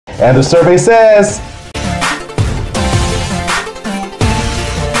And the survey says,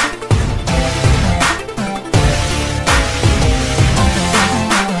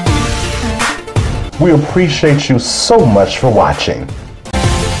 we appreciate you so much for watching.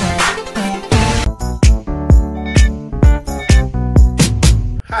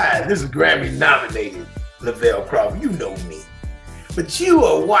 Hi, this is Grammy-nominated Lavelle Crawford. You know me. But you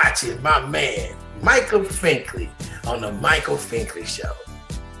are watching my man, Michael Finkley, on the Michael Finkley Show.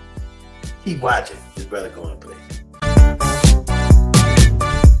 Keep watching. This brother going places.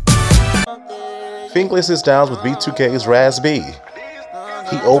 Finkley sits down with B2K's Raz B.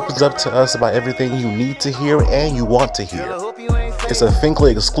 He opens up to us about everything you need to hear and you want to hear. It's a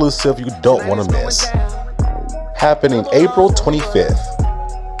Finkley exclusive you don't want to miss. Happening April 25th.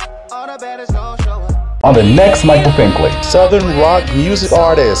 On the next Michael Finkley, Southern rock music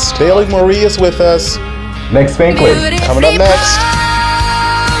artist Bailey Marie is with us. Next Finkley, coming up next.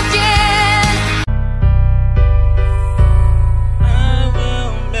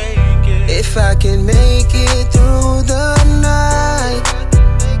 If I can make it through the night,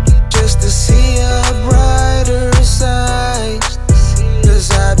 just to see a brighter side,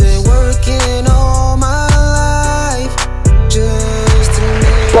 'cause I've been working all my life just to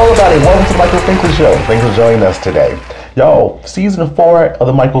make. Hello everybody, welcome to the Michael Finkley Show. Thanks for joining us today. Yo, season 4 of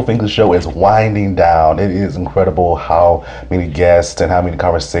the Michael Finkley Show is winding down. It is incredible how many guests and how many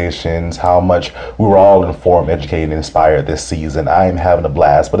conversations, how much we were all informed, educated, and inspired this season. I am having a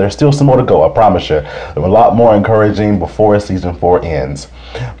blast, but there's still some more to go, I promise you. There were a lot more encouraging before season 4 ends.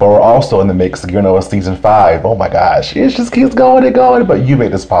 But we're also in the mix, you know, of season 5. Oh my gosh, it just keeps going and going. But you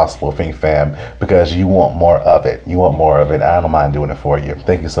made this possible, Fink Fam, because you want more of it. You want more of it. I don't mind doing it for you.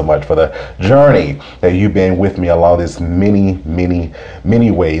 Thank you so much for the journey that you've been with me along this many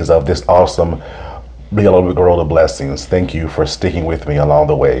ways of this awesome Yellow Girl of Blessings. Thank you for sticking with me along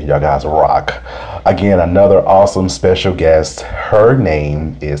the way. Y'all guys rock. Again, another awesome special guest. Her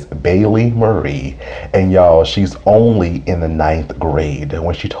name is Bailey Marie. And y'all, she's only in the 9th grade. And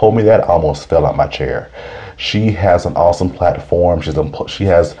when she told me that, I almost fell out my chair. She has an awesome platform. She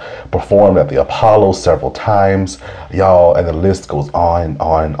has performed at the Apollo several times, y'all, and the list goes on and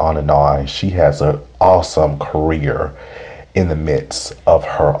on and on. She has an awesome career in the midst of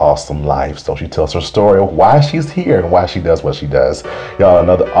her awesome life. So she tells her story of why she's here and why she does what she does. Y'all,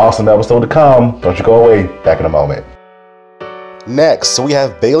 another awesome episode to come. Don't you go away. Back in a moment. Next, we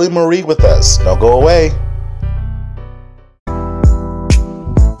have Bailey Marie with us. Don't go away.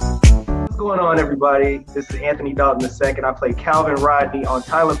 What's going on, everybody? This is Anthony Dalton II. I play Calvin Rodney on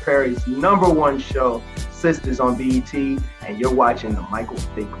Tyler Perry's #1 show, Sisters on BET, and you're watching the Michael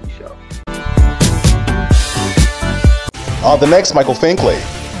Finkley Show. On the next Michael Finkley,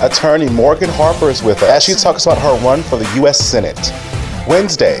 attorney Morgan Harper is with us as she talks about her run for the U.S. Senate.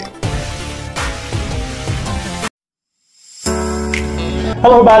 Wednesday.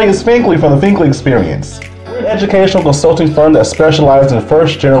 Hello everybody, it's Finkley from the Finkley Experience. We're an educational consulting firm that specializes in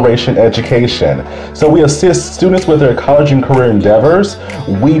first-generation education. So we assist students with their college and career endeavors.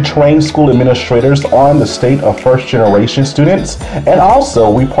 We train school administrators on the state of first-generation students. And also,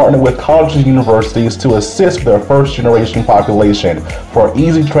 we partner with colleges and universities to assist with their first-generation population for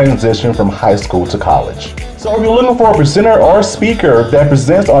easy transition from high school to college. So if you're looking for a presenter or a speaker that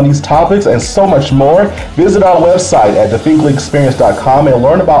presents on these topics and so much more, visit our website at thefinkleyexperience.com and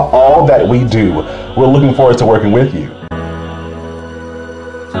learn about all that we do. We're looking forward to working with you.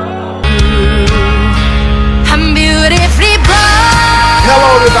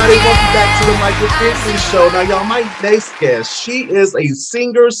 Hello everybody, welcome back to the Michael Finkley Show. Now y'all, my next guest, she is a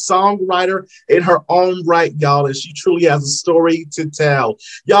singer-songwriter in her own right, y'all, and she truly has a story to tell.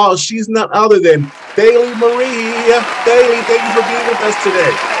 Y'all, she's none other than Bailey Marie. Bailey, thank you for being with us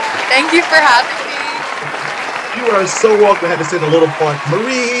today. Thank you for having me. You are so welcome. I had to sing a little part.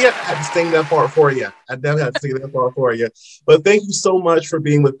 Marie, I had to sing that part for you. I definitely had to sing that part for you. But thank you so much for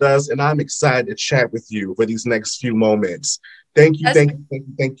being with us, and I'm excited to chat with you for these next few moments. Thank you. Thank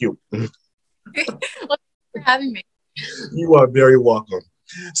you. Well, thank you for having me. You are very welcome.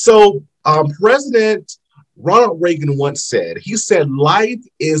 So, President Ronald Reagan once said, he said, life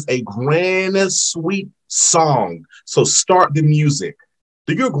is a grand, sweet song. So start the music.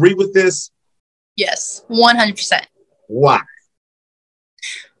 Do you agree with this? Yes, 100%. Why?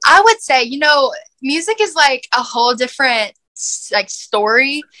 I would say, music is like a whole different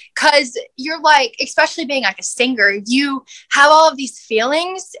story, because you're like, especially being like a singer, you have all of these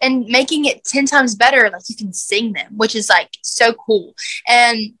feelings and making it 10 times better, like you can sing them, which is like so cool.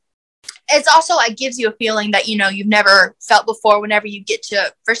 And it's also like gives you a feeling that, you know, you've never felt before whenever you get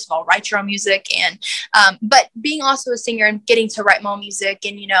to, first of all, write your own music. And but being also a singer and getting to write my own music,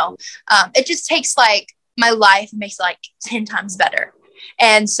 and, you know, it just takes like my life and makes it like 10 times better.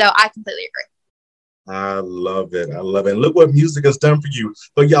 And so I completely agree. I love it. I love it. And look what music has done for you.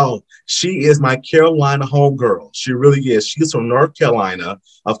 But y'all, she is my Carolina homegirl. She really is. She's from North Carolina.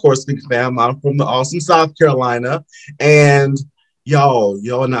 Of course, big fam, I'm from the awesome South Carolina. And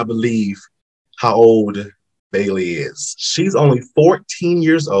y'all not believe how old Bailey is. She's only 14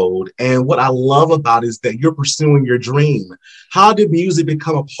 years old. And what I love about it is that you're pursuing your dream. How did music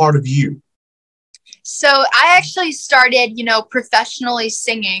become a part of you? So I actually started, you know, professionally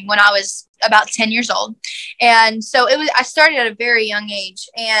singing when I was about 10 years old. And so I started at a very young age.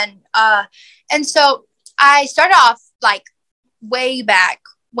 And so I started off like way back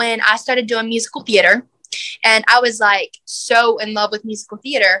when I started doing musical theater. And I was like so in love with musical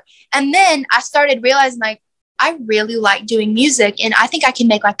theater. And then I started realizing like, I really like doing music, and I think I can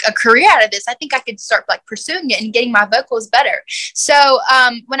make like a career out of this. I think I could start like pursuing it and getting my vocals better. So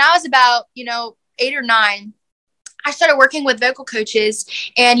when I was about, you know, 8 or 9, I started working with vocal coaches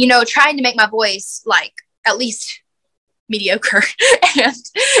and, you know, trying to make my voice like at least mediocre.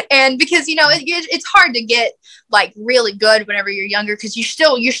 and because, you know, it's hard to get like really good whenever you're younger, because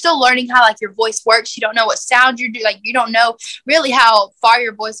you're still learning how like your voice works. You don't know what sound you're doing. Like you don't know really how far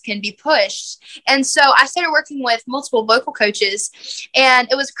your voice can be pushed. And so I started working with multiple vocal coaches, and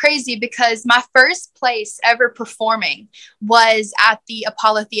it was crazy because my first place ever performing was at the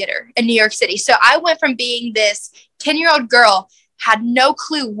Apollo Theater in New York City. So I went from being this 10-year-old girl, had no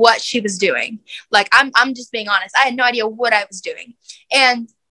clue what she was doing. Like, I'm just being honest. I had no idea what I was doing. And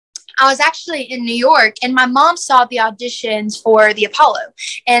I was actually in New York, and my mom saw the auditions for the Apollo,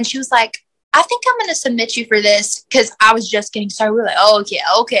 and she was like, I think I'm going to submit you for this, because I was just getting started. We were like, oh,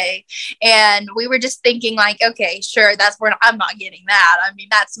 okay. And we were just thinking like, okay, sure, I'm not getting that. I mean,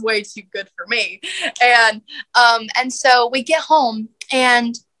 that's way too good for me. And so we get home,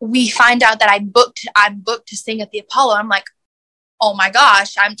 and we find out that I'm booked to sing at the Apollo. I'm like, oh my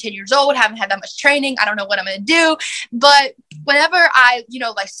gosh, I'm 10 years old, haven't had that much training. I don't know what I'm going to do. But whenever I, you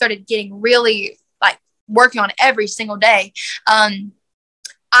know, like started getting really like working on it every single day,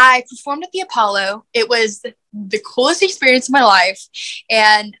 I performed at the Apollo. It was the coolest experience of my life.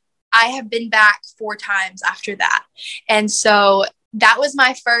 And I have been back 4 times after that. And so that was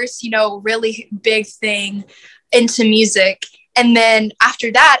my first, you know, really big thing into music. And then after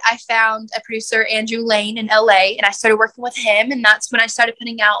that, I found a producer, Andrew Lane, in LA, and I started working with him. And that's when I started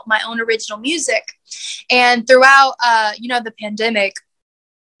putting out my own original music. And throughout, you know, the pandemic,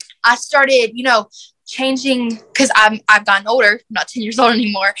 I started, you know, changing, because I've gotten older. I'm not 10 years old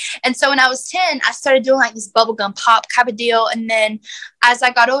anymore. And so when I was 10, I started doing like this bubblegum pop kind of deal. And then as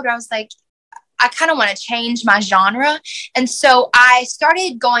I got older, I was like, I kind of want to change my genre. And so I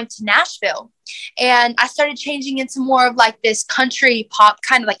started going to Nashville, and I started changing into more of like this country pop,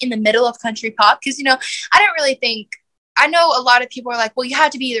 kind of like in the middle of country pop. Because, you know, I know a lot of people are like, well, you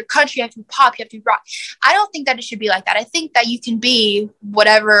have to be either country, you have to be pop, you have to be rock. I don't think that it should be like that. I think that you can be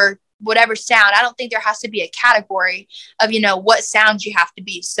whatever sound. I don't think there has to be a category of, you know, what sounds you have to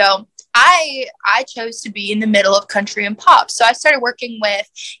be. So I chose to be in the middle of country and pop. So I started working with,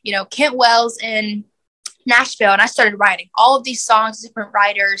 you know, Kent Wells in Nashville, and I started writing all of these songs, different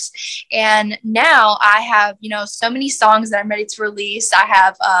writers. And now I have, you know, so many songs that I'm ready to release. I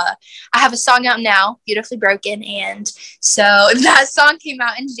have a song out now, Beautifully Broken. And so that song came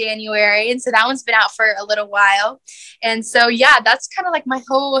out in January. And so that one's been out for a little while. And so, yeah, that's kind of like my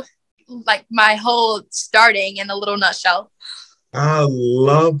whole starting in a little nutshell. I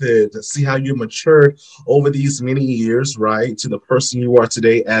love it to see how you matured over these many years, right, to the person you are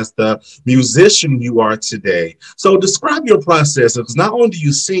today as the musician you are today. So describe your process, because not only do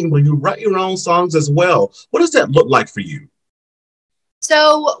you sing, but you write your own songs as well. What does that look like for you?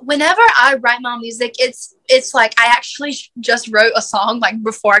 So whenever I write my own music, it's like I actually just wrote a song like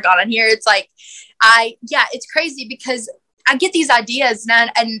before I got on here. It's like it's crazy because I get these ideas and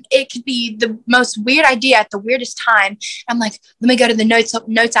it could be the most weird idea at the weirdest time. I'm like, let me go to the notes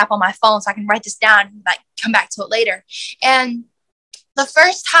app on my phone so I can write this down and like come back to it later. And the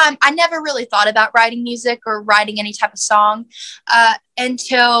first time, I never really thought about writing music or writing any type of song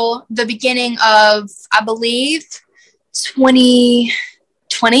until the beginning of, I believe,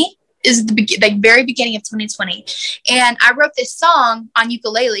 2020. Is the very beginning of 2020. And I wrote this song on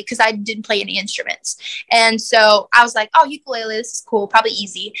ukulele because I didn't play any instruments. And so I was like, oh, ukulele, this is cool, probably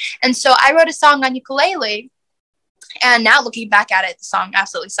easy. And so I wrote a song on ukulele. And now looking back at it, the song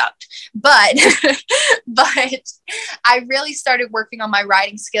absolutely sucked. But but I really started working on my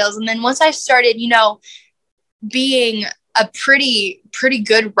writing skills. And then once I started, you know, being a pretty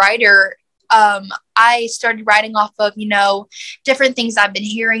good writer, I started writing off of, you know, different things I've been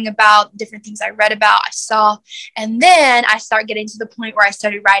hearing about, different things I read about, I saw. And then I started getting to the point where I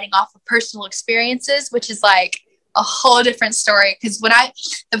started writing off of personal experiences, which is like a whole different story. Because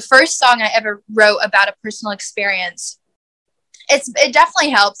the first song I ever wrote about a personal experience, it definitely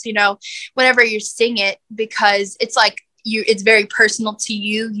helps, you know, whenever you sing it, because it's like it's very personal to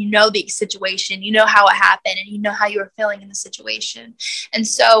you. You know the situation, you know how it happened, and you know how you were feeling in the situation. And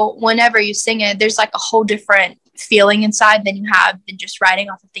so whenever you sing it, there's like a whole different feeling inside than you have than just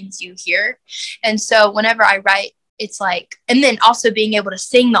writing off of things you hear. And so whenever I write, it's like, and then also being able to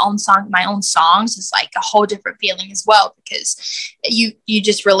sing my own songs is like a whole different feeling as well, because you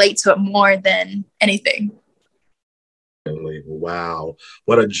just relate to it more than anything. Wow,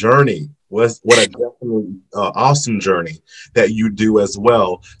 what a journey. What a definitely awesome journey that you do as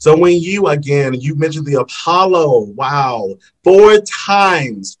well. So when you mentioned the Apollo. Wow, four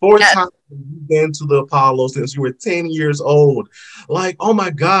times you've been to the Apollo since you were 10 years old. Like, oh my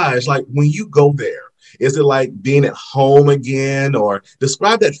gosh, like when you go there, is it like being at home again, or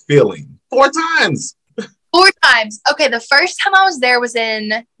describe that feeling? 4 times. 4 times. Okay, the first time I was there was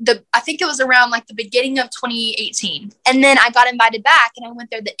I think it was around like the beginning of 2018. And then I got invited back and I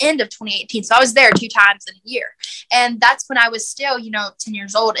went there the end of 2018. So I was there 2 times in a year. And that's when I was still, you know, 10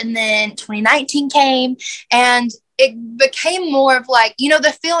 years old. And then 2019 came, and it became more of like, you know,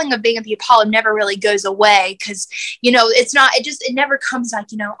 the feeling of being at the Apollo never really goes away, because, you know, it never comes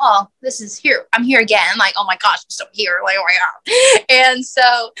like, you know, oh, this is here. I'm here again. Like, oh my gosh, I'm still here. Like, oh my God. And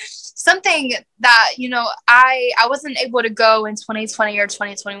so something that, you know, I wasn't able to go in 2020 or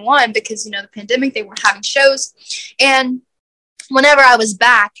 2021 because, you know, the pandemic, they weren't having shows. And whenever I was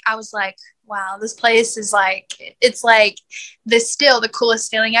back, I was like, wow, this place is like, it's like the coolest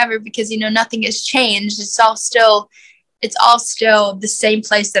feeling ever, because, you know, nothing has changed. It's all still the same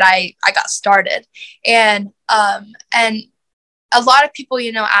place that I got started. And a lot of people,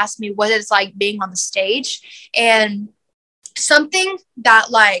 you know, ask me what it's like being on the stage. And something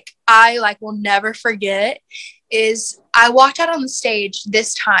that like I like will never forget is I walked out on the stage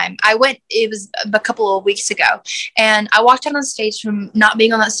this time. It was a couple of weeks ago, and I walked out on stage from not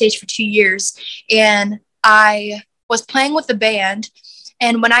being on that stage for 2 years, and I was playing with the band.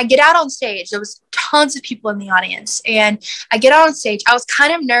 And when I get out on stage, there was tons of people in the audience, and I get out on stage. I was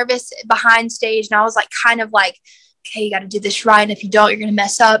kind of nervous behind stage, and I was like, kind of like, okay, you got to do this right. And if you don't, you're going to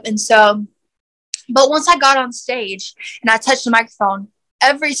mess up. And so, but once I got on stage and I touched the microphone,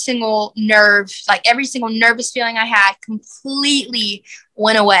 every single nervous feeling I had completely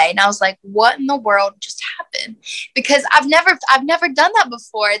went away. And I was like, what in the world just happened? Because I've never done that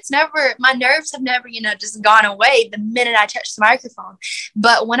before. My nerves have never, you know, just gone away the minute I touched the microphone.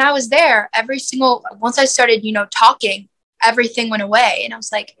 But when I was there, once I started, you know, talking, everything went away. And I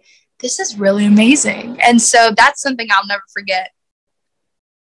was like, this is really amazing. And so that's something I'll never forget.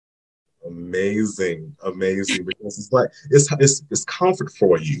 Amazing, because it's like it's comfort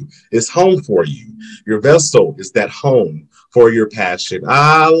for you, it's home for you. Your vessel is that home for your passion.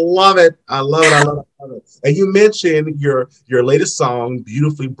 I love it. I love it. And you mentioned your latest song,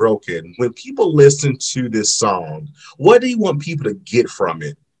 Beautifully Broken. When people listen to this song, what do you want people to get from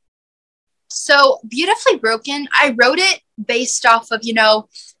it? So Beautifully Broken, I wrote it based off of, you know,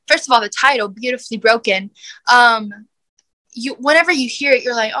 first of all, the title, Beautifully Broken. Whenever you hear it,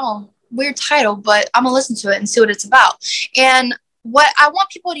 you're like, oh, weird title, but I'm gonna listen to it and see what it's about. And what I want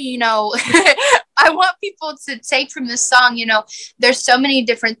people to, you know, I want people to take from this song, you know, there's so many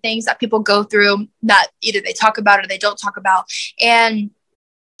different things that people go through that either they talk about or they don't talk about. And,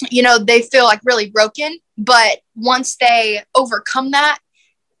 you know, they feel like really broken, but once they overcome that,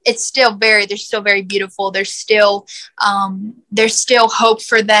 they're still very beautiful. There's still hope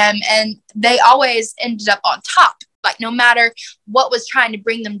for them. And they always ended up on top. Like no matter what was trying to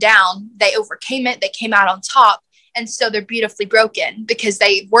bring them down, they overcame it. They came out on top. And so they're beautifully broken because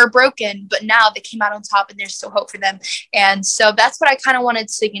they were broken, but now they came out on top and there's still hope for them. And so that's what I kind of wanted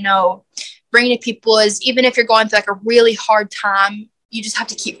to, you know, bring to people is even if you're going through like a really hard time, you just have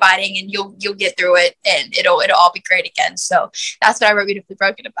to keep fighting and you'll get through it and it'll all be great again. So that's what I wrote Beautifully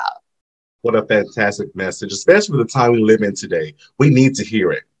Broken about. What a fantastic message, especially with the time we live in today. We need to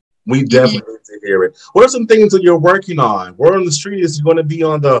hear it. We definitely need to hear it. What are some things that you're working on? Word on the street is you're going to be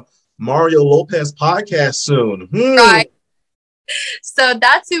on the Mario Lopez podcast soon. Right. So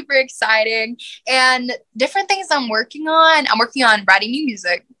that's super exciting. And different things I'm working on. I'm working on writing new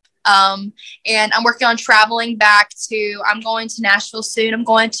music. And I'm working on traveling back I'm going to Nashville soon. I'm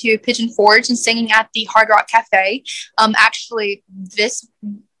going to Pigeon Forge and singing at the Hard Rock Cafe. Actually this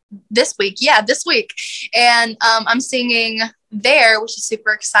week. Yeah, this week. And I'm singing there, which is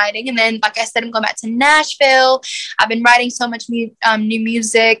super exciting. And then, like I said, I'm going back to Nashville. I've been writing so much new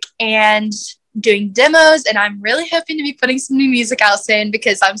music and doing demos, and I'm really hoping to be putting some new music out soon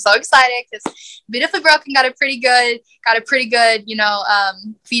because I'm so excited because Beautifully Broken got a pretty good,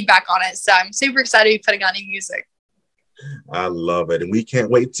 feedback on it. So I'm super excited to be putting out new music. I love it. And we can't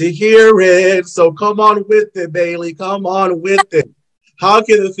wait to hear it. So come on with it, Bailey. Come on with it. How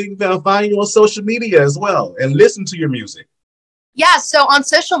can the Think Fam find you on social media as well and listen to your music? Yeah, so on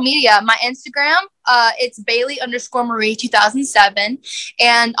social media, my Instagram, it's Bailey_Marie 2007.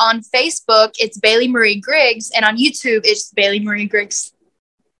 And on Facebook, it's Bailey Marie Griggs. And on YouTube, it's Bailey Marie Griggs.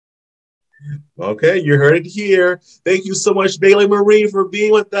 Okay, you heard it here. Thank you so much, Bailey Marie, for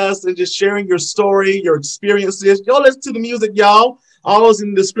being with us and just sharing your story, your experiences. Go listen to the music, y'all. All is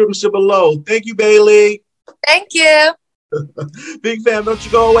in the description below. Thank you, Bailey. Thank you. Big Fam, don't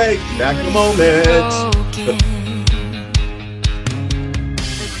you go away. Back in a moment.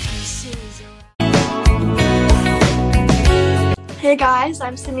 Hey guys,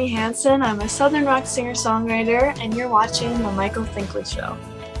 I'm Sydney Hansen. I'm a Southern rock singer-songwriter, and you're watching The Michael Finkley Show.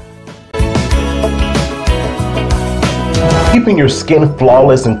 Keeping your skin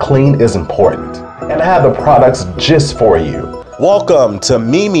flawless and clean is important, and I have the products just for you. Welcome to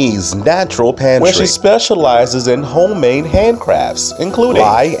Mimi's Natural Pantry, where she specializes in homemade handcrafts, including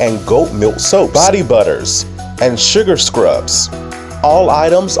lye and goat milk soaps, body butters, and sugar scrubs. All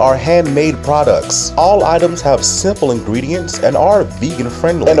items are handmade products. All items have simple ingredients and are vegan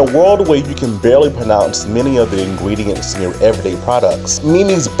friendly. In a world where you can barely pronounce many of the ingredients in your everyday products,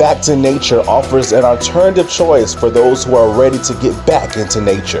 Mimi's Back to Nature offers an alternative choice for those who are ready to get back into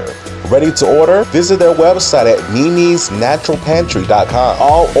nature. Ready to order? Visit their website at mimisnaturalpantry.com.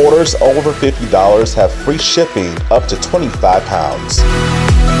 All orders over $50 have free shipping up to 25 pounds.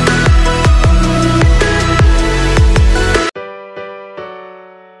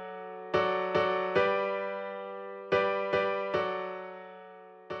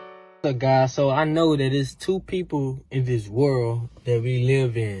 Guys, so I know that it's two people in this world that we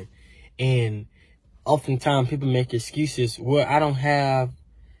live in, and oftentimes people make excuses. Well, I don't have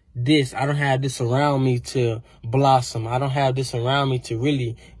this around me to blossom. I don't have this around me to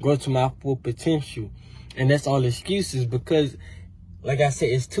really grow to my full potential. And that's all excuses because, like I said,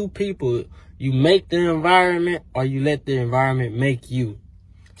 it's two people. You make the environment or you let the environment make you.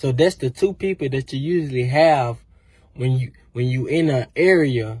 So that's the two people that you usually have when you in an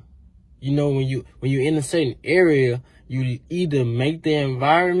area. You know, when you're in a certain area, you either make the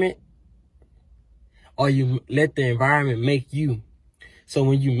environment or you let the environment make you. So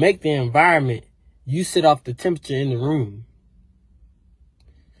when you make the environment, you set off the temperature in the room.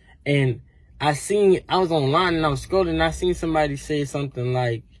 And I was online and I was scrolling and I seen somebody say something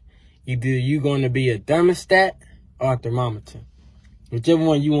like, either you're going to be a thermostat or a thermometer, whichever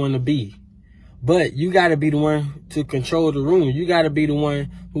one you want to be. But you got to be the one to control the room. You got to be the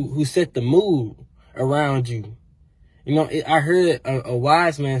one who set the mood around you. You know, I heard a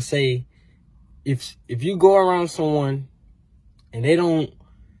wise man say, if you go around someone and they don't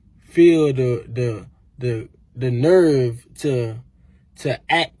feel the nerve to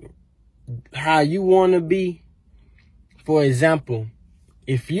act how you want to be, for example,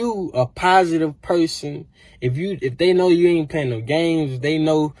 if you a positive person, if they know you ain't playing no games, if they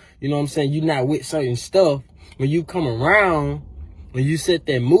know, you know what I'm saying, you're not with certain stuff, when you come around, when you set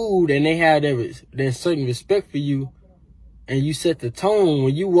that mood and they have that certain respect for you and you set the tone,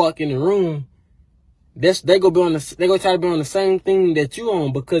 when you walk in the room, they gonna try to be on the same thing that you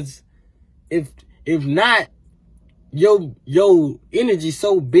on, because if not, your energy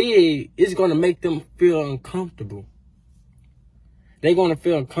so big, it's gonna make them feel uncomfortable. They're gonna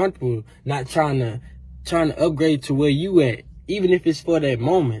feel uncomfortable not trying to upgrade to where you at, even if it's for that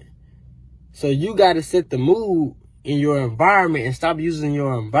moment. So you gotta set the mood in your environment and stop using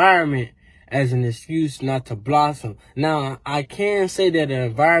your environment as an excuse not to blossom. Now, I can say that the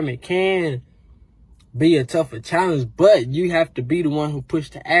environment can be a tougher challenge, but you have to be the one who push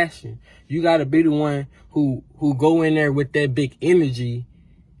the action. You got to be the one who go in there with that big energy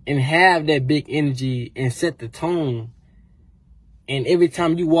and have that big energy and set the tone. And every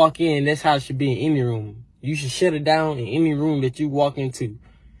time you walk in, that's how it should be in any room. You should shut it down in any room that you walk into.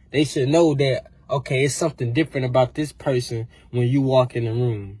 They should know that, okay, it's something different about this person when you walk in the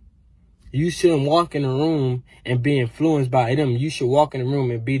room. You shouldn't walk in the room and be influenced by them. You should walk in the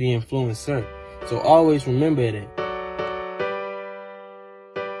room and be the influencer. So always remember that.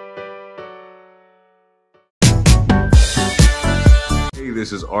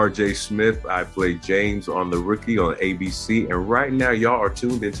 this is RJ Smith. I play James on The Rookie on ABC. And right now, y'all are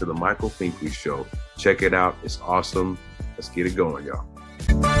tuned into The Michael Finkley Show. Check it out. It's awesome. Let's get it going, y'all.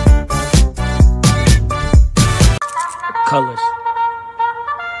 Colors.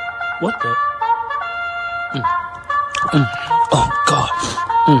 What the? Oh, God.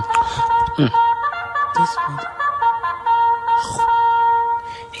 This one.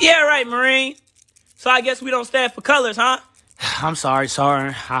 Yeah, right, Marine. So I guess we don't stand for colors, huh? I'm sorry.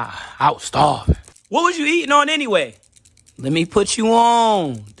 I was starving. What was you eating on anyway? Let me put you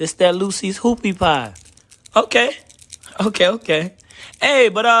on. This that Lucy's Hoopie Pie. Okay. Hey,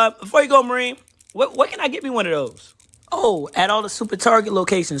 but before you go, Marine, where can I get me one of those? Oh, at all the Super Target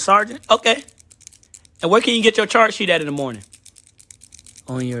locations, Sergeant. Okay. And where can you get your chart sheet at in the morning?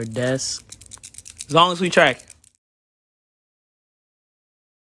 On your desk. As long as we track it.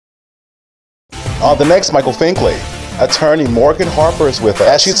 On the next Michael Finkley, attorney Morgan Harper is with us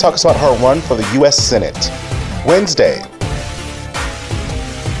as she talks about her run for the U.S. Senate. Wednesday.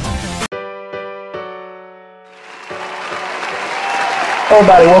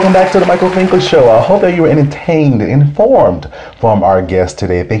 Everybody, welcome back to the Michael Finkley Show. I hope that you were entertained and informed from our guest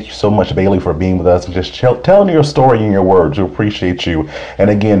today. Thank you so much, Bailey, for being with us and just telling your story in your words. We appreciate you. And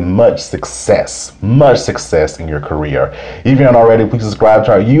again, much success in your career. If you're not already, please subscribe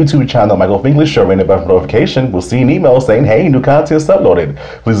to our YouTube channel, Michael Finkley Show, ring the bell for notification. We'll see an email saying, hey, new content is uploaded.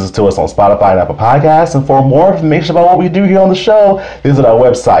 Please listen to us on Spotify and Apple Podcasts. And for more information about what we do here on the show, visit our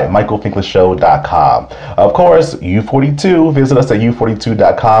website, michaelfinklyshow.com. Of course, U42, visit us at U42.com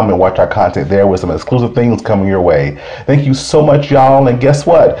and watch our content there with some exclusive things coming your way. Thank you so much, y'all, and guess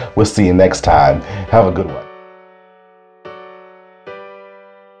what? We'll see you next time. Have a good one.